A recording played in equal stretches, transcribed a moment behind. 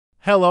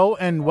Hello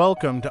and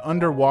welcome to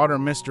Underwater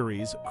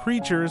Mysteries,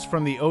 Creatures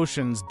from the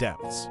Ocean's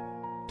Depths.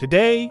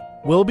 Today,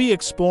 we'll be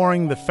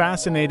exploring the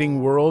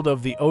fascinating world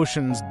of the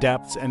ocean's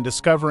depths and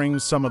discovering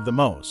some of the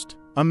most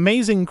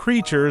amazing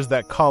creatures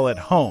that call it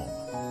home.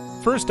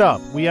 First up,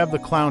 we have the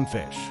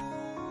clownfish.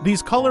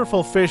 These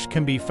colorful fish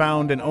can be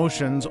found in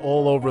oceans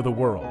all over the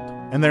world,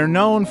 and they're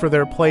known for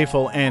their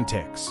playful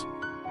antics.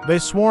 They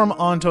swarm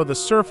onto the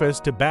surface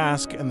to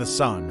bask in the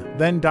sun,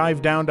 then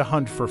dive down to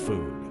hunt for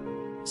food.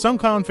 Some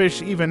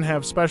clownfish even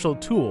have special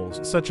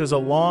tools, such as a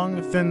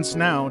long, thin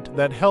snout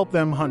that help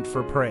them hunt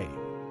for prey.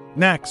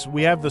 Next,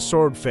 we have the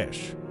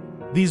swordfish.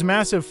 These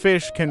massive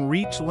fish can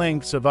reach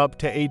lengths of up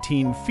to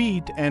 18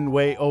 feet and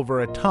weigh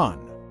over a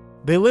ton.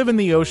 They live in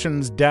the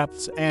ocean's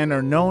depths and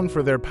are known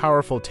for their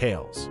powerful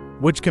tails,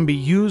 which can be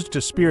used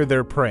to spear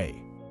their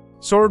prey.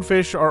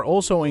 Swordfish are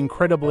also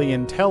incredibly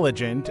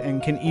intelligent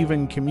and can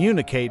even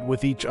communicate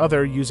with each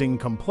other using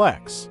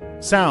complex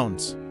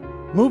sounds.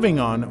 Moving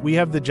on, we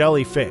have the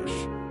jellyfish.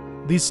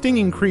 These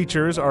stinging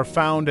creatures are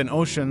found in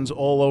oceans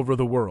all over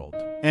the world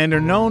and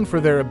are known for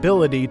their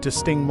ability to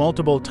sting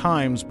multiple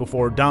times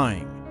before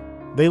dying.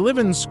 They live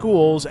in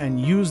schools and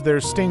use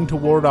their sting to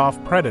ward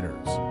off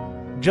predators.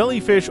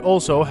 Jellyfish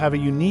also have a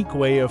unique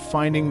way of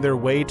finding their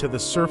way to the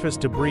surface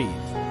to breathe.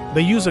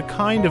 They use a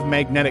kind of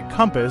magnetic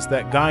compass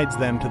that guides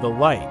them to the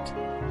light.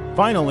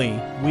 Finally,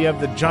 we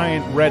have the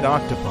giant red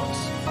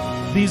octopus.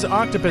 These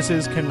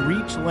octopuses can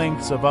reach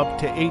lengths of up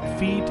to 8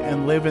 feet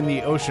and live in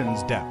the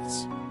ocean's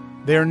depths.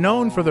 They are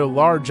known for their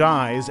large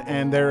eyes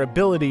and their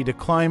ability to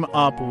climb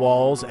up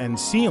walls and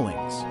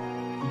ceilings.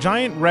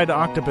 Giant red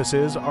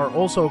octopuses are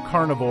also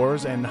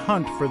carnivores and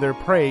hunt for their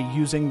prey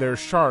using their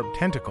sharp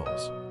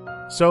tentacles.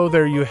 So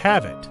there you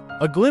have it,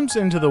 a glimpse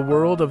into the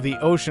world of the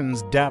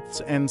ocean's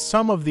depths and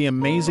some of the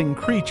amazing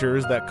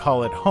creatures that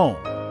call it home.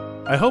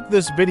 I hope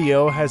this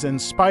video has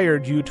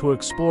inspired you to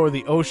explore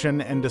the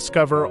ocean and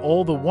discover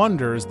all the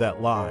wonders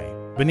that lie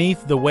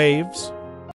beneath the waves.